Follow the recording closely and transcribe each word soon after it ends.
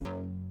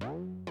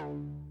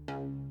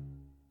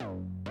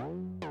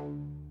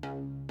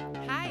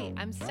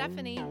I'm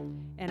Stephanie.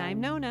 And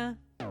I'm Nona.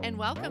 And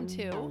welcome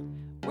to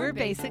We're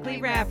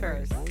Basically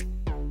Rappers.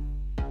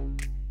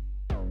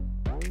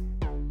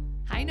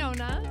 Hi,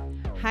 Nona.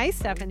 Hi,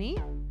 Stephanie.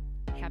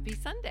 Happy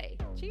Sunday.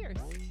 Cheers.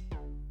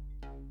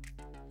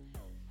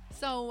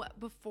 So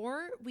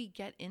before we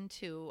get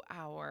into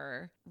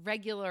our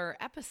regular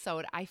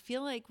episode, I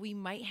feel like we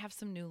might have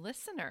some new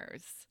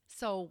listeners.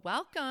 So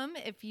welcome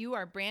if you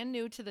are brand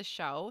new to the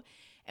show.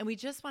 And we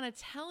just want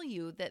to tell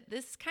you that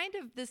this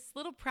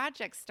little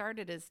project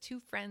started as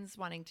two friends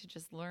wanting to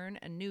just learn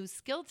a new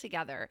skill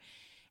together.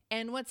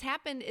 And what's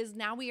happened is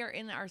now we are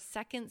in our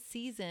second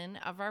season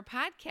of our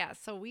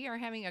podcast. So we are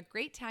having a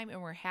great time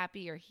and we're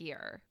happy you're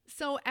here.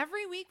 So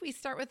every week we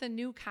start with a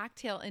new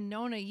cocktail. And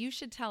Nona, you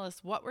should tell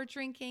us what we're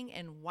drinking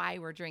and why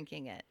we're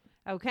drinking it.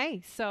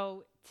 Okay,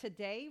 so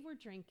today we're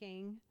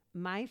drinking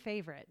my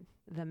favorite,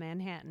 the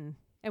Manhattan.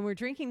 And we're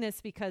drinking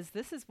this because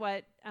this is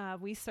what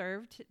we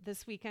served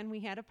this weekend.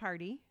 We had a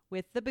party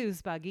with the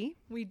Booze Buggy.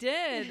 We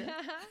did.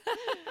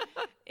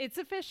 It's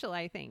official,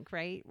 I think,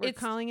 right? We're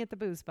calling it the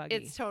Booze Buggy.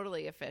 It's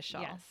totally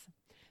official. Yes.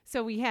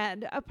 So we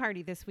had a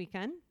party this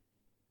weekend.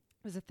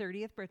 It was a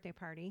 30th birthday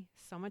party.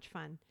 So much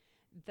fun.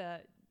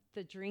 The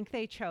drink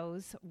they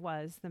chose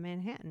was the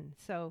Manhattan.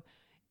 So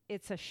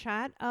it's a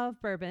shot of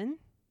bourbon.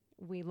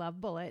 We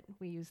love Bullet.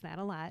 We use that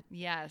a lot.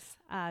 Yes.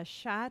 A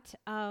shot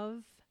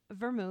of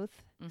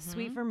vermouth,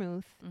 sweet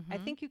vermouth. I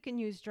think you can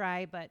use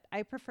dry, but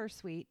I prefer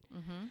sweet.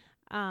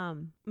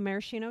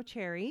 Maraschino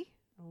cherry,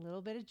 a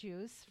little bit of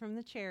juice from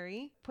the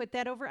cherry. Put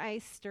that over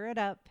ice, stir it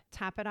up,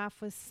 top it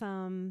off with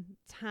some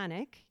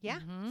tonic. Yeah,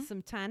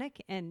 some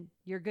tonic, and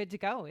you're good to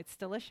go. It's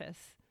delicious.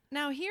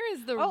 Now here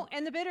is the... Oh,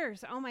 and the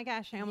bitters. Oh my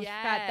gosh, I almost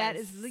forgot. That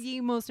is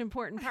the most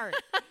important part.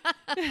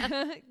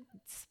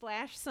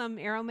 Splash some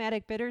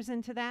aromatic bitters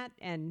into that,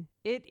 and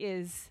it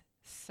is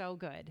so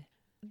good.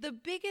 The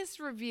biggest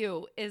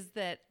review is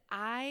that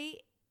I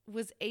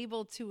was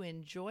able to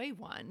enjoy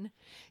one.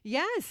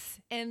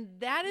 Yes. And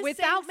that is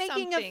without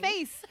making a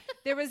face.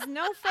 There was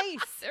no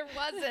face. There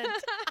wasn't.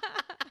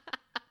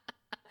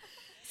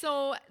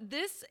 So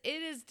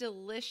it is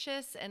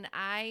delicious and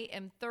I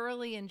am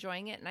thoroughly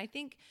enjoying it. And I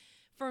think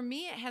for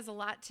me, it has a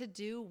lot to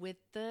do with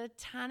the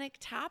tonic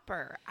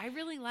topper. I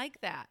really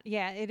like that.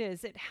 Yeah, it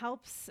is. It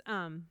helps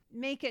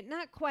make it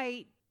not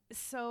quite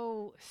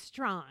so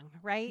strong,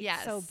 right?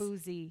 Yes. So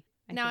boozy.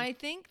 I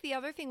think the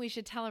other thing we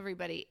should tell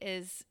everybody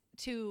is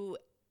to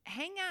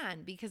hang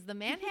on because the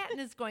Manhattan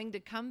is going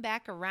to come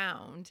back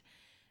around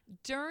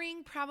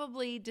during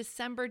probably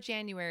December,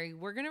 January.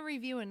 We're going to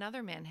review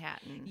another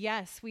Manhattan.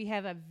 Yes, we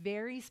have a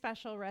very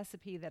special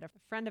recipe that a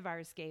friend of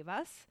ours gave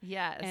us.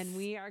 Yes. And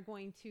we are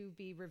going to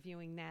be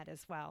reviewing that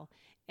as well.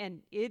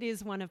 And it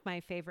is one of my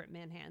favorite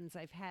Manhattans.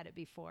 I've had it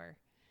before.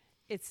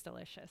 It's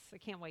delicious. I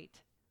can't wait.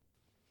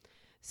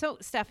 So,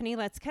 Stephanie,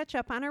 let's catch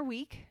up on our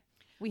week.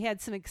 We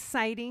had some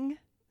exciting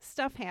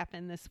stuff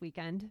happen this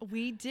weekend.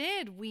 We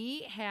did.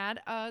 We had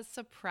a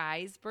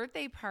surprise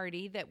birthday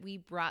party that we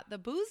brought the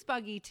Booze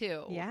Buggy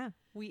to. Yeah.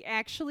 We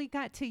actually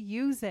got to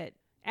use it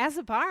as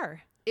a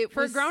bar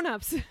for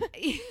grown-ups.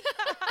 It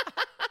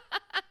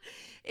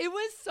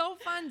was so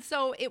fun.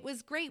 So it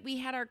was great. We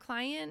had our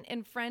client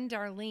and friend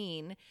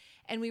Darlene,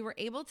 and we were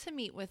able to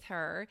meet with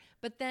her.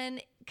 But then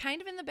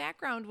kind of in the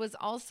background was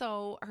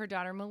also her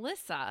daughter,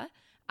 Melissa.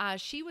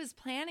 She was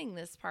planning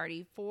this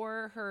party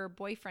for her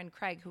boyfriend,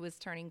 Craig, who was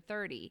turning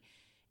 30.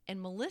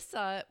 And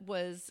Melissa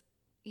was,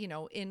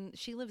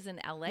 she lives in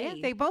LA. Yeah,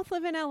 they both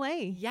live in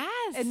LA.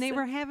 Yes. And they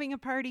were having a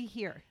party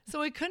here.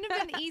 So it couldn't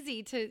have been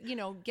easy to,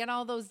 get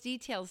all those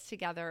details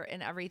together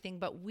and everything.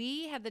 But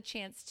we had the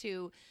chance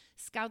to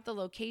scout the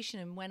location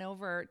and went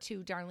over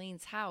to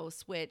Darlene's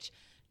house, which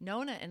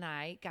Nona and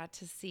I got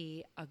to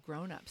see a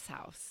grown-up's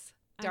house.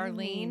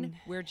 Darlene,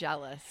 we're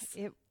jealous.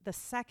 The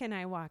second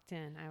I walked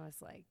in, I was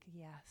like,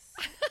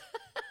 yes.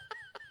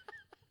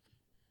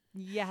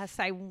 Yes,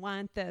 I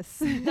want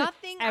this.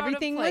 Nothing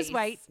Everything out of place. was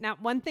white.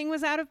 Not one thing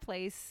was out of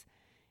place.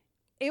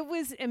 It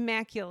was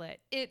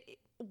immaculate.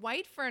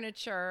 White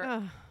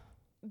furniture,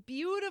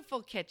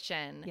 beautiful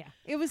kitchen. Yeah,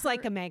 it was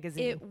like a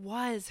magazine. It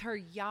was. Her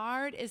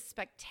yard is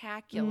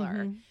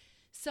spectacular.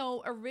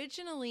 So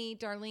originally,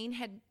 Darlene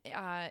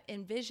had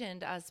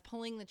envisioned us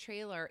pulling the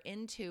trailer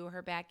into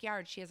her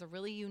backyard. She has a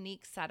really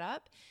unique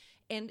setup,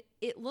 and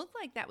it looked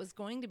like that was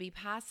going to be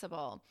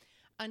possible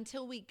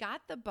until we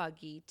got the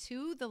buggy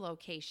to the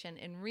location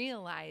and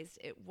realized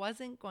it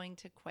wasn't going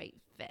to quite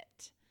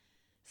fit.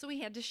 So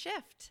we had to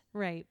shift.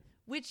 Right.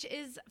 Which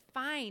is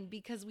fine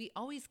because we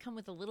always come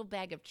with a little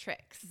bag of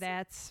tricks.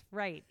 That's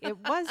right. It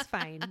was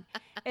fine.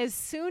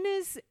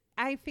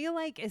 I feel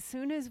like as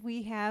soon as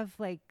we have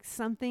like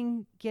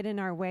something get in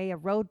our way, a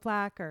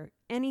roadblock or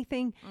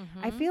anything,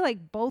 I feel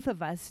like both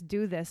of us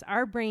do this.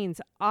 Our brains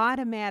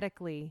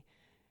automatically,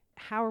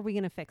 how are we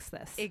going to fix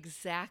this?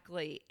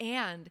 Exactly.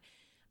 And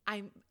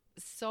I'm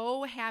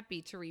so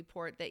happy to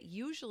report that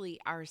usually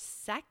our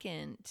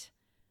second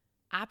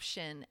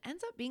option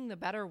ends up being the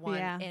better one.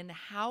 Yeah. And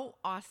how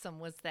awesome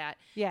was that?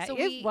 Yeah, so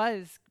it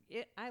was.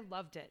 I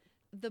loved it.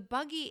 the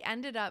buggy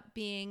ended up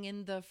being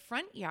in the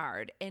front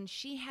yard, and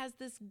she has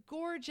this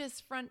gorgeous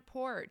front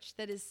porch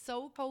that is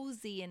so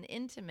cozy and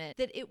intimate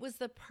that it was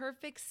the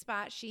perfect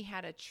spot. She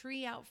had a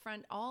tree out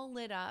front all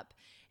lit up,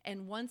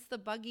 and once the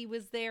buggy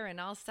was there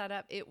and all set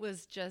up, it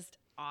was just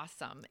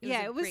awesome.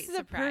 It was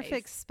the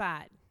perfect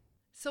spot.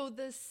 So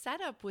the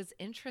setup was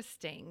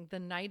interesting the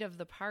night of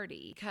the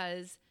party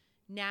because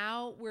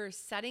now we're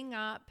setting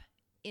up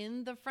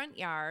in the front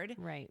yard.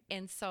 Right.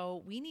 And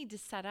so we need to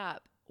set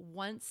up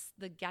once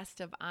the guest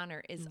of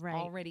honor is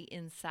already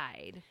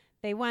inside.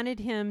 They wanted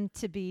him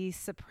to be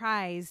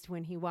surprised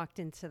when he walked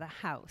into the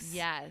house.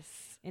 Yes.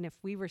 And if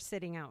we were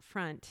sitting out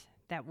front,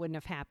 that wouldn't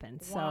have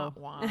happened. Wah,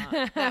 wah.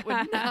 That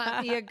would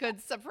not be a good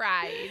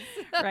surprise.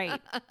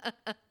 Right.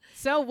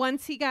 So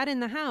once he got in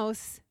the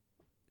house,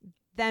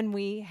 then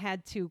we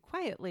had to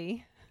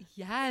quietly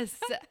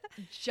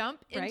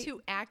jump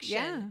into action.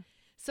 Yeah.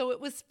 So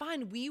it was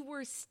fun. We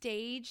were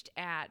staged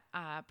at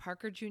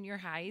Parker Junior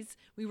High's.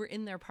 We were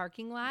in their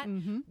parking lot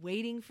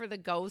waiting for the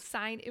go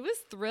sign. It was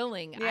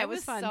thrilling. Yeah, I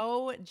was fun.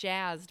 so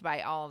jazzed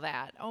by all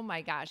that. Oh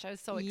my gosh, I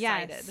was so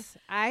excited. Yes.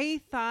 I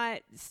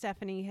thought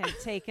Stephanie had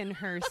taken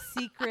her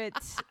secret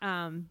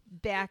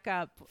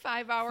backup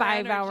 5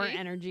 hour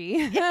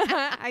energy.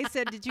 I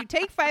said, did you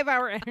take 5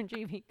 hour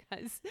energy?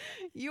 Because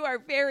you are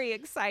very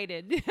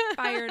excited.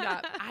 Fired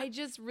up. I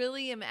just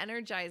really am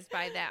energized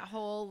by that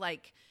whole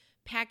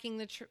packing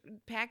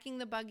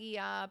the buggy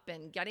up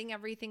and getting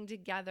everything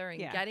together and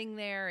getting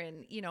there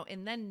and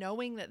and then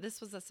knowing that this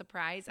was a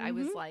surprise. I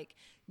was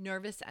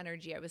nervous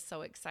energy. I was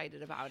so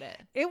excited about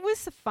it. It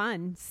was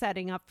fun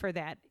setting up for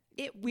that.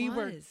 We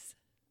were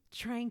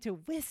trying to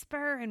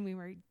whisper,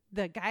 and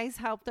the guys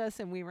helped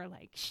us, and we were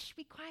like, shh,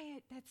 be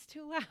quiet. That's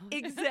too loud.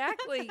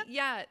 Exactly.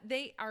 Yeah.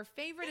 They are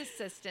favorite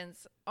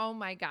assistants. Oh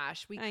my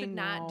gosh. We could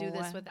not do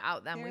this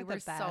without them. They're we were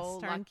the best, so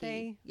lucky. aren't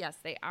they? Yes,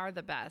 they are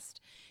the best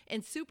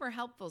and super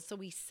helpful. So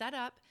we set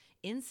up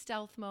in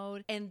stealth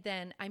mode, and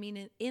then,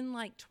 in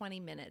like 20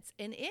 minutes,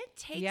 and it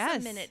takes a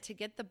minute to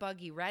get the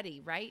buggy ready,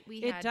 right?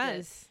 It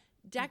does.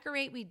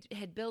 Decorate. We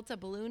had built a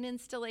balloon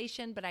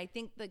installation, but I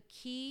think the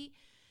key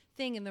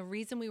thing and the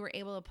reason we were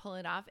able to pull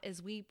it off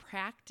is we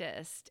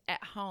practiced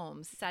at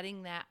home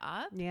setting that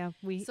up. Yeah.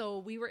 So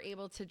we were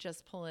able to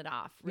just pull it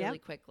off really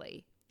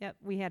quickly. Yep.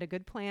 We had a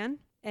good plan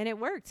and it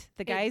worked.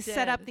 The guys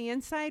set up the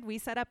inside, we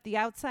set up the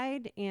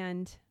outside,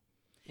 and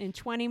in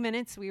 20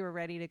 minutes we were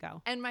ready to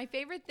go. And my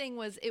favorite thing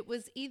was it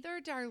was either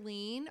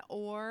Darlene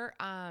or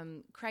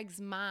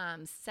Craig's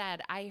mom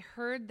said, I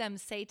heard them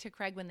say to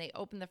Craig when they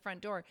opened the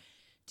front door,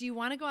 do you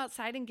want to go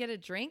outside and get a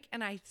drink?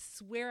 And I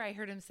swear I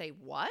heard him say,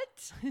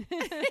 what? And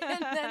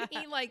then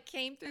he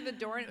came through the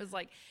door and it was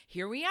like,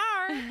 here we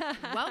are.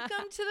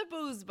 Welcome to the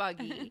booze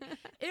buggy.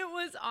 It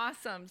was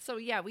awesome. So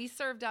yeah, we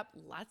served up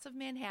lots of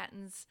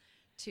Manhattans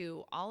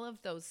to all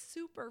of those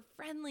super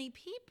friendly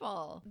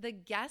people. The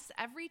guests,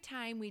 every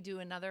time we do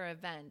another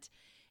event,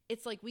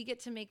 it's like we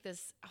get to make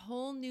this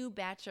whole new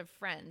batch of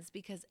friends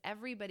because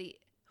everybody...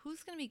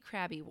 Who's going to be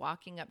crabby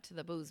walking up to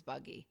the booze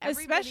buggy?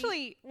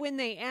 Especially when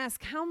they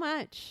ask, how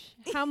much?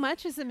 How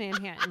much is a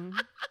Manhattan?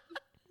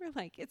 We're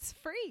like, it's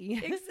free.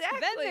 Exactly.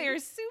 Then they're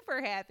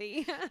super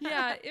happy.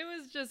 Yeah, it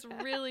was just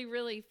really,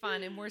 really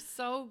fun. And we're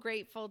so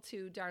grateful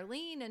to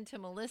Darlene and to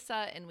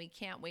Melissa, and we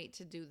can't wait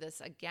to do this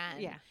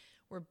again. Yeah.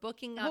 We're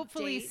booking up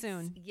hopefully dates.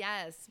 soon.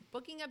 Yes,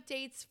 booking up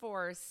dates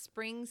for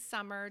spring,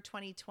 summer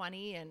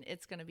 2020, and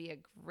it's going to be a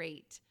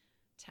great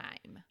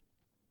time.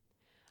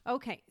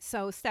 Okay,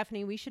 so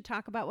Stephanie, we should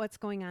talk about what's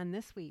going on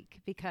this week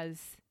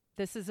because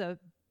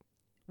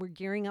we're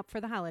gearing up for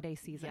the holiday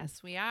season.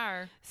 Yes, we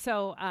are.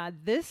 So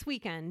this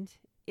weekend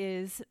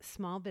is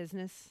Small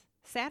Business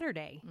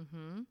Saturday.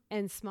 Mm-hmm.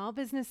 And Small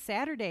Business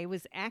Saturday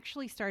was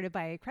actually started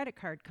by a credit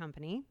card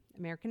company,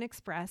 American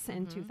Express,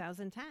 in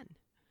 2010.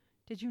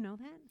 Did you know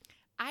that?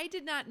 I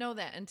did not know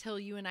that until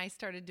you and I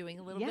started doing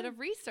a little bit of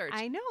research.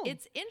 I know.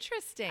 It's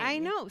interesting. I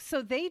know.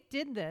 So they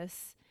did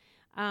this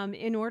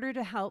in order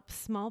to help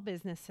small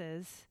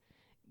businesses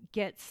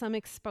get some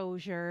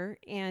exposure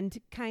and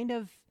kind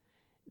of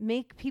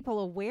make people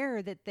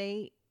aware that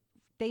they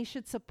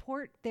should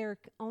support their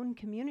own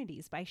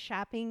communities by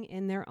shopping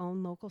in their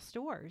own local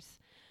stores.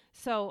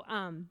 So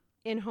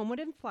in Homewood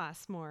and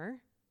Flossmoor,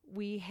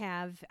 we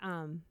have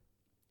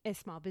a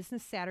Small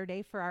Business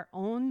Saturday for our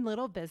own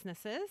little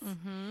businesses.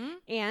 Mm-hmm.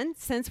 And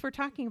since we're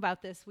talking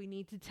about this, we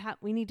need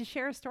to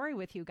share a story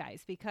with you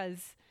guys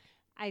because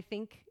I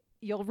think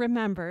you'll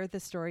remember the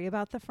story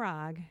about the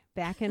frog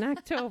back in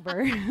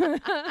October.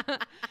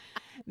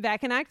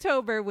 Back in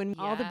October when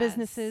all the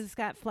businesses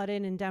got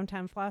flooded in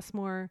downtown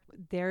Flossmoor,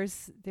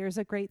 there's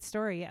a great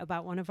story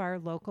about one of our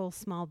local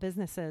small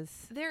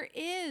businesses. There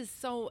is.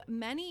 So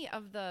many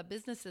of the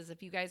businesses,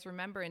 if you guys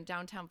remember, in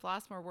downtown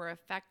Flossmoor were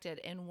affected.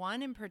 And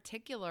one in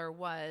particular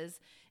was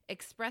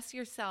Express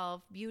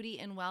Yourself Beauty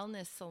and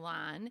Wellness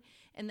Salon.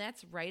 And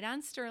that's right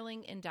on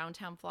Sterling in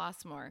downtown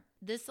Flossmoor.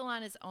 This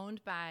salon is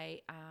owned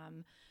by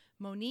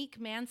Monique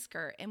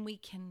Mansker. And we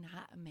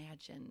cannot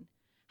imagine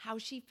how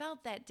she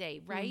felt that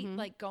day, right? Mm-hmm.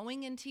 Like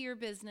going into your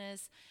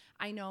business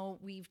I know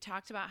we've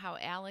talked about how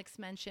Alex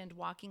mentioned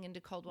walking into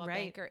Coldwell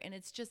Banker, and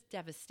it's just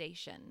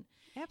devastation.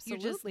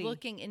 Absolutely. You're just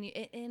looking,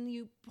 and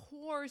you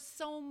pour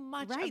so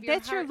much of your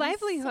That's heart your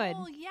livelihood. and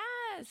soul.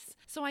 Yes.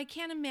 So I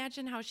can't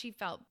imagine how she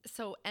felt.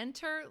 So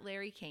enter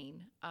Larry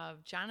Kane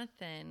of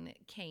Jonathan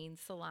Kane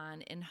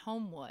Salon in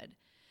Homewood.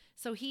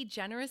 So he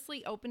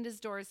generously opened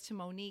his doors to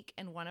Monique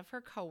and one of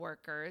her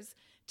coworkers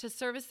to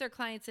service their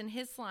clients in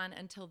his salon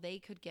until they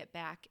could get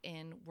back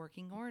in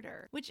working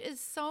order, which is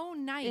so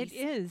nice. It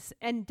is,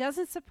 and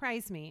doesn't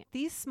surprise me.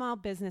 These small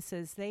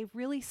businesses, they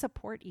really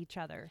support each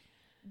other.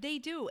 They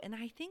do. And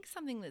I think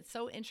something that's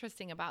so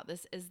interesting about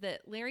this is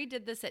that Larry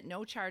did this at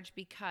no charge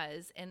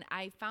because, and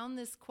I found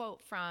this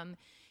quote from,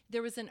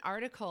 there was an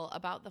article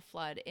about the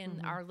flood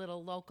in our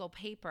little local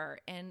paper,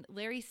 and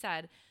Larry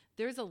said,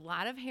 there's a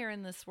lot of hair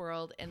in this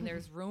world and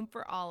there's room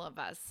for all of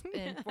us.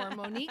 And for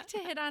Monique to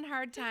hit on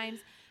hard times,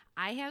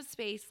 I have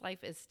space.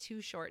 Life is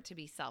too short to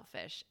be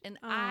selfish. And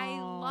I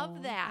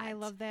love that. I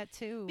love that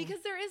too.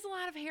 Because there is a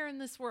lot of hair in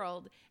this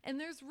world and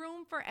there's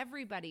room for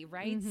everybody,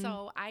 right?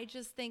 So I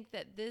just think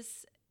that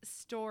this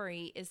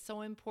story is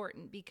so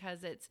important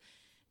because it's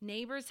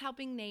neighbors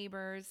helping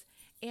neighbors.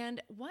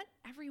 And what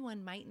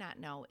everyone might not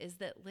know is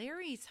that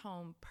Larry's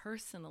home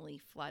personally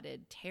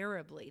flooded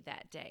terribly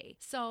that day.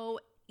 So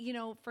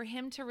for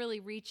him to really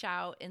reach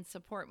out and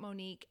support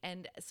Monique.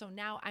 And so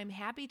now I'm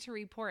happy to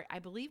report, I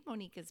believe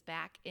Monique is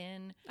back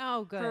in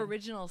her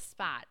original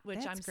spot,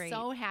 which That's I'm great.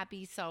 so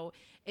happy. So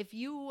if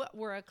you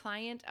were a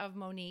client of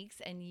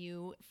Monique's and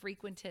you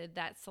frequented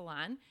that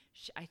salon,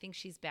 I think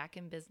she's back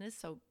in business.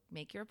 So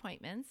make your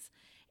appointments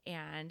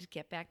and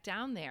get back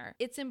down there.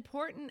 It's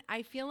important.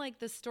 I feel like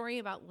the story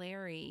about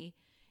Larry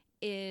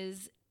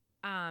is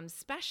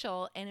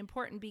special and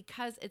important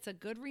because it's a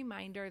good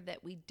reminder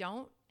that we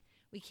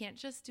can't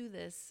just do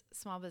this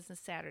Small Business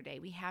Saturday.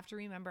 We have to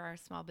remember our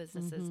small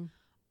businesses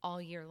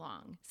all year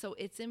long. So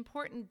it's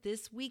important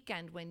this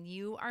weekend when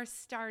you are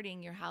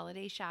starting your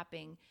holiday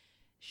shopping,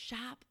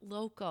 shop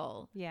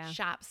local,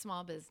 shop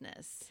small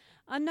business.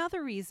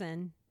 Another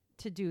reason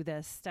to do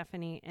this,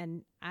 Stephanie,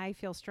 and I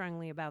feel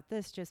strongly about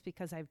this just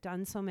because I've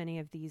done so many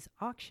of these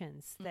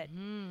auctions that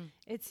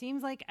it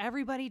seems like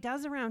everybody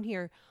does around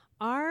here.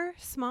 Our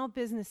small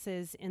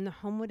businesses in the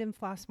Homewood and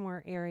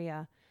Flossmoor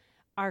area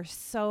are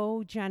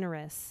so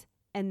generous,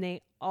 and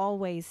they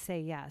always say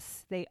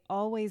yes. They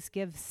always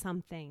give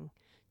something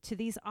to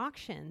these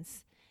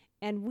auctions,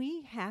 and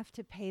we have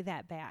to pay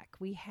that back.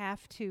 We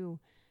have to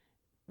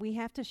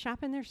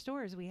shop in their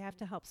stores. We have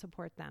to help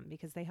support them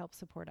because they help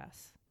support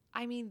us.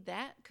 I mean,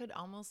 that could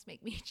almost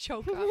make me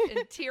choke up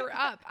and tear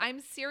up. I'm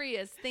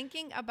serious.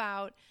 Thinking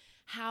about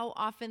how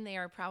often they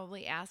are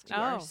probably asked. You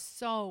are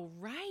so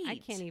right.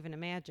 I can't even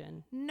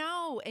imagine.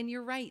 No, and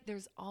you're right.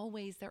 They've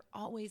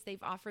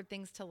offered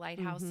things to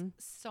Lighthouse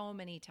so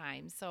many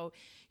times. So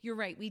you're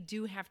right. We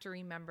do have to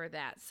remember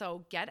that.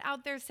 So get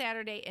out there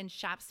Saturday and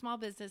shop small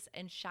business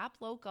and shop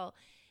local.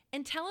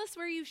 And tell us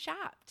where you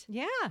shopped.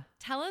 Yeah.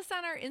 Tell us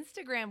on our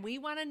Instagram. We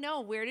want to know,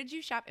 where did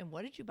you shop and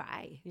what did you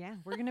buy? Yeah,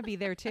 we're going to be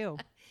there too.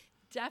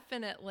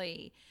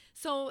 Definitely.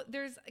 So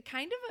there's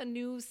kind of a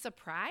new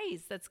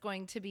surprise that's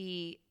going to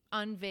be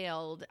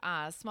unveiled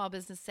Small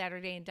Business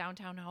Saturday in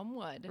downtown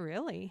Homewood.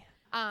 Really?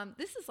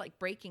 This is like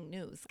breaking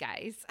news,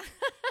 guys.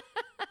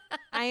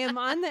 I am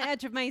on the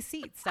edge of my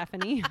seat,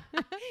 Stephanie.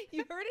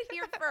 You heard it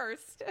here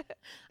first,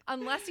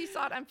 unless you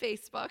saw it on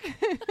Facebook.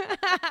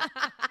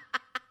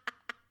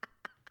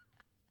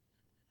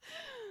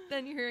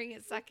 Then you're hearing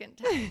it second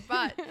time.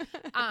 But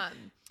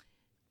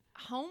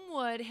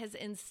Homewood has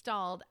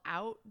installed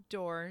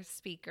outdoor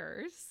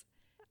speakers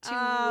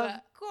of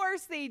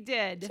course they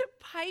did. To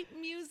pipe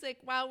music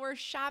while we're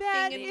shopping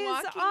that and is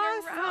walking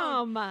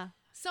awesome. around.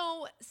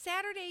 So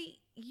Saturday,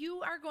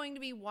 you are going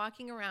to be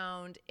walking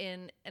around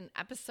in an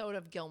episode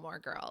of Gilmore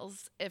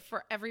Girls. If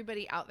for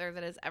everybody out there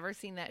that has ever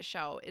seen that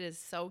show, it is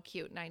so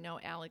cute. And I know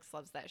Alex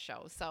loves that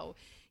show. So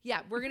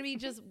yeah, we're going to be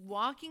just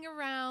walking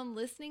around,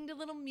 listening to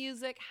little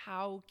music.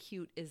 How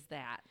cute is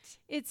that?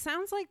 It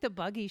sounds like the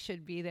buggy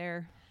should be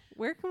there.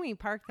 Where can we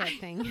park that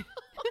thing?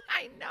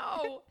 I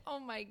know. Oh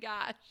my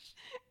gosh.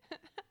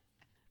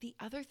 The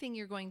other thing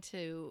you're going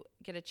to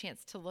get a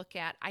chance to look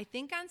at, I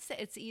think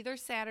it's either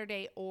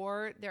Saturday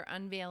or they're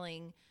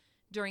unveiling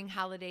during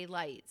Holiday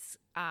Lights.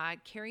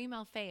 Carrie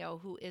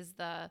Malfeo,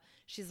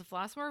 she's a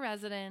Flossmoor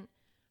resident,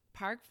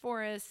 Park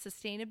Forest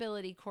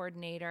Sustainability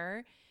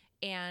Coordinator,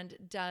 and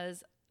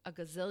does a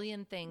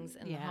gazillion things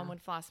in the Homewood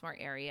Flossmoor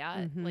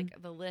area.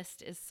 Like the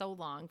list is so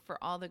long for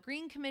all the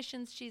green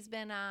commissions she's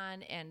been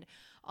on and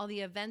all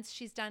the events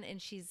she's done.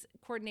 And she's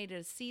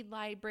coordinated a seed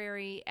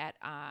library at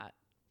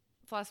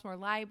Flossmoor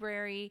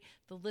Library.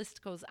 The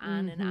list goes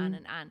on and on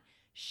and on.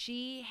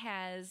 She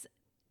has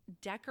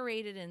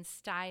decorated and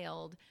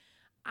styled.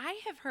 I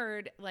have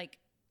heard like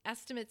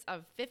estimates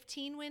of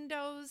 15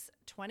 windows,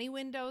 20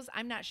 windows.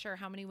 I'm not sure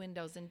how many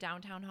windows in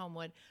downtown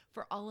Homewood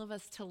for all of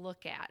us to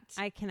look at.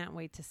 I cannot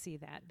wait to see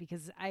that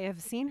because I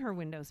have seen her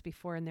windows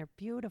before and they're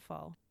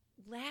beautiful.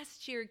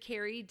 Last year,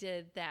 Carrie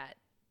did that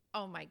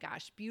Oh my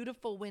gosh,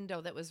 beautiful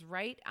window that was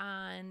right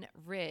on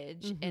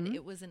Ridge, and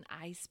it was an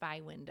I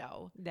Spy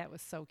window. That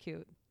was so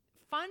cute.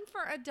 Fun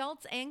for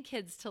adults and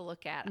kids to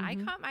look at. I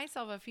caught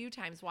myself a few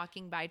times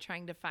walking by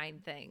trying to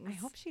find things. I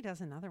hope she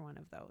does another one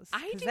of those.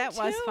 I do that too.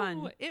 was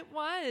fun. It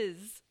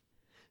was.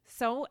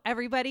 So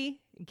everybody,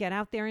 get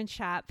out there and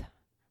shop.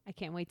 I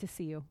can't wait to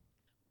see you.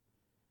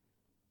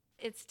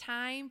 It's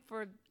time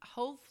for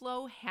Whole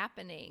Flow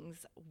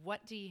happenings.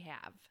 What do you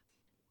have?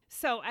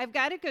 So I've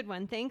got a good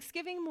one.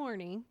 Thanksgiving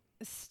morning.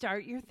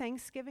 Start your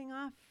Thanksgiving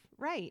off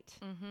right.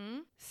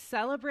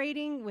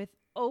 Celebrating with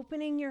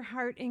opening your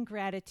heart in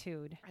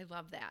gratitude. I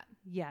love that.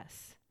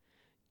 Yes.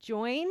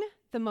 Join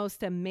the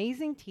most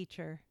amazing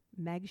teacher,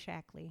 Meg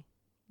Shackley.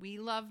 We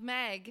love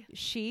Meg.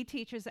 She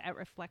teaches at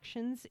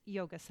Reflections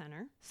Yoga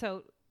Center.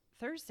 So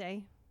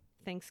Thursday,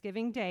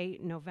 Thanksgiving Day,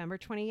 November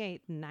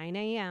 28th, 9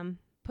 a.m.,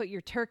 put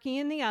your turkey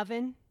in the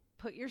oven,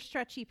 put your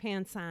stretchy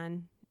pants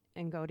on,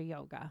 and go to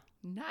yoga.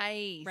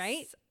 Nice.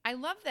 Right? I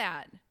love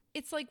that.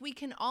 It's like we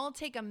can all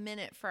take a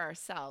minute for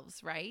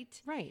ourselves, right?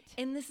 Right.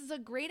 And this is a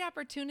great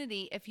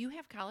opportunity. If you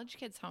have college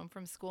kids home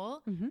from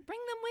school, bring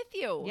them with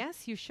you.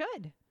 Yes, you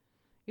should.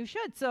 You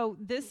should. So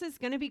this is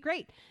going to be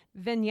great.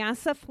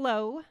 Vinyasa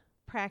flow,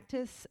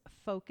 practice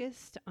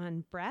focused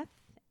on breath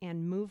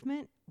and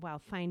movement while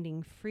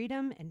finding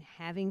freedom and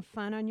having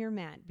fun on your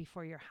mat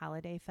before your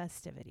holiday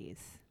festivities.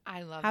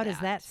 I love How that. does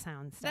that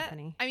sound,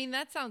 Stephanie?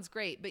 That sounds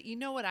great. But you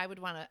know what I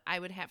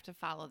would have to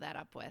follow that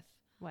up with?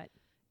 What?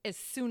 As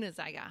soon as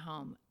I got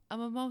home, a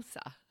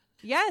mimosa.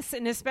 Yes,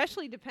 and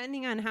especially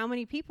depending on how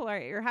many people are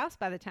at your house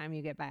by the time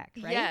you get back,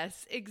 right?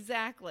 Yes,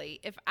 exactly.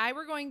 If I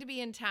were going to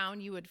be in town,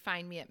 you would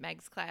find me at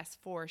Meg's class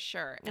for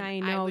sure. And I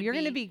know. You're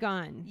going to be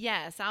gone.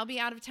 Yes, I'll be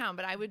out of town,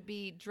 but I would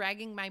be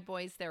dragging my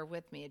boys there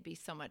with me. It'd be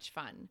so much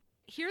fun.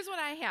 Here's what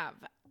I have.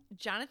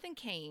 Jonathan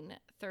Kane,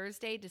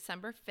 Thursday,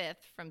 December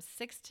 5th from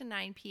 6 to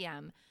 9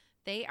 p.m.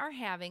 They are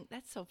having,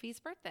 that's Sophie's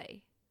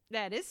birthday.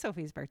 That is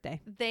Sophie's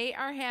birthday. They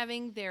are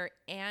having their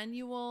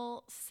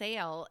annual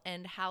sale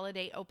and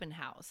holiday open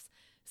house.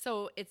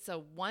 So it's a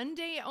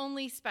one-day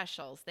only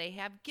specials. They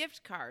have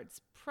gift cards,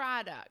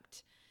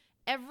 product,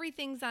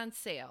 everything's on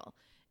sale.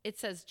 It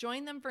says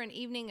join them for an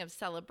evening of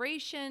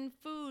celebration,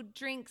 food,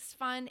 drinks,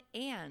 fun,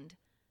 and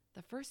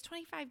the first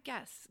 25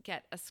 guests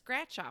get a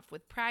scratch off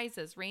with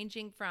prizes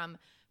ranging from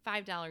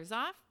 $5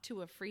 off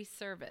to a free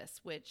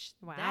service, which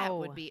that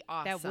would be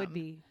awesome. That would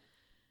be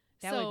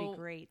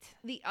great.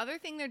 The other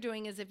thing they're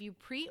doing is if you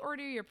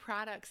pre-order your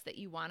products that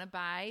you want to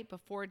buy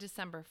before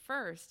December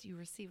 1st, you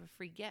receive a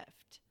free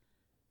gift.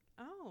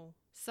 Oh.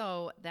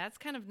 So that's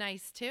kind of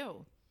nice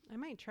too. I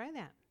might try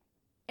that.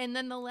 And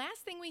then the last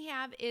thing we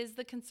have is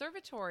the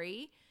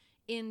conservatory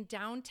in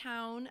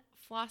downtown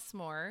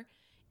Flossmoor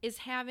is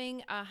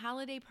having a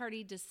holiday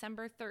party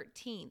December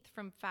 13th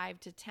from 5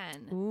 to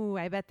 10. Ooh,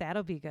 I bet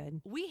that'll be good.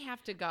 We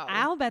have to go.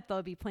 I'll bet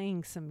they'll be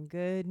playing some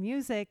good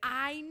music.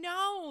 I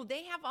know.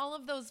 They have all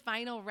of those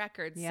vinyl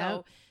records. Yep.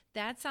 So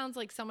that sounds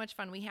like so much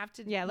fun. We have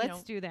to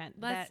let's do that.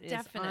 Let's that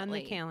definitely. Is on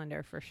the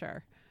calendar for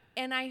sure.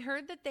 And I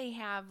heard that they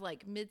have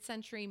like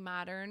mid-century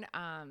modern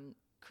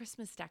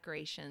Christmas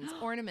decorations,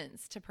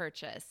 ornaments to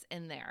purchase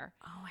in there.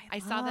 Oh, I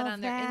saw that on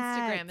their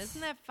Instagram.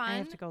 Isn't that fun? I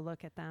have to go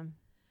look at them.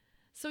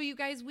 So you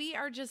guys, we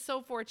are just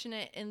so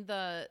fortunate in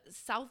the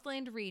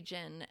Southland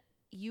region.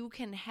 You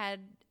can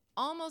head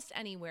almost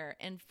anywhere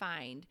and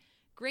find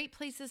great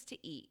places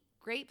to eat,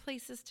 great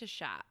places to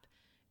shop,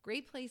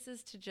 great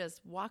places to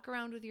just walk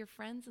around with your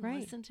friends and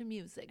listen to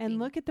music. And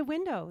look at the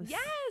windows.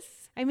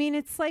 Yes. I mean,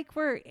 it's like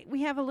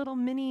we have a little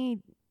mini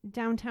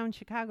downtown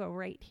Chicago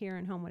right here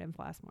in Homewood and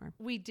Flossmoor.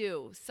 We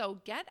do. So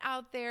get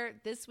out there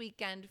this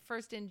weekend.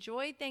 First,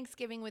 enjoy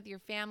Thanksgiving with your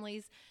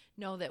families.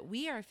 Know that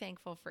we are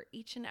thankful for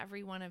each and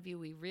every one of you.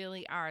 We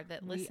really are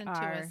that listen to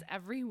us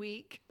every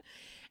week.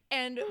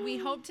 And we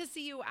hope to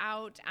see you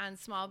out on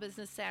Small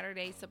Business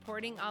Saturday,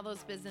 supporting all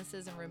those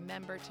businesses. And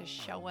remember to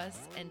show us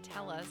and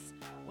tell us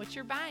what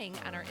you're buying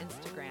on our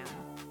Instagram.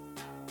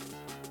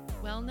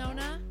 Well,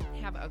 Nona,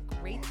 have a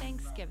great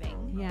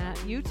Thanksgiving. Yeah,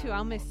 you too.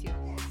 I'll miss you.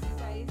 You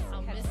guys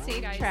I'll have miss safe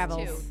you guys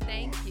travels. too.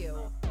 Thank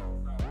you.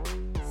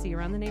 See you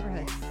around the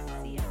neighborhood.